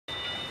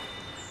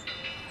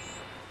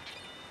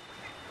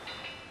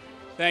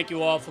Thank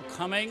you all for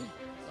coming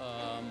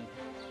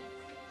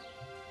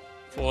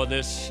for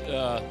this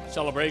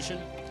celebration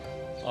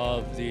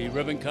of the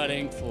ribbon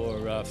cutting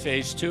for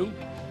Phase 2,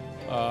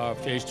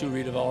 Phase 2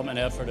 redevelopment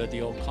effort at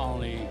the Old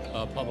Colony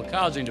Public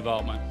Housing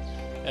Development.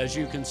 As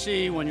you can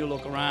see when you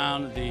look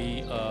around,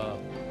 the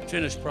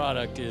finished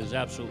product is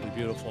absolutely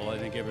beautiful. I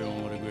think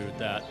everyone would agree with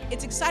that.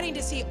 It's exciting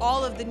to see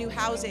all of the new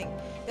housing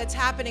that's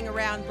happening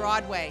around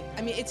Broadway.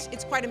 I mean,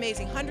 it's quite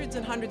amazing. Hundreds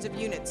and hundreds of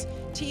units,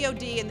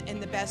 TOD in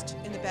the best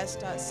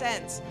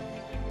sense.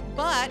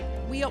 But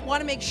we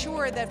want to make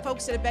sure that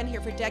folks that have been here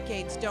for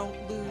decades don't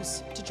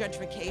lose to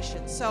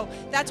gentrification. So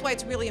that's why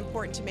it's really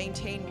important to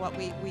maintain what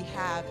we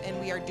have, and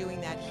we are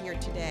doing that here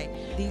today.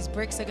 These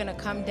bricks are going to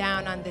come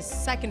down on this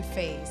second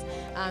phase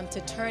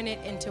to turn it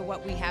into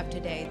what we have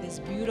today, this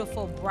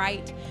beautiful,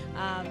 bright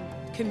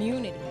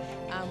community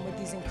with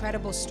these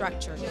incredible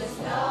structures. Just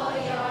know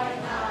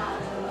you're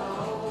not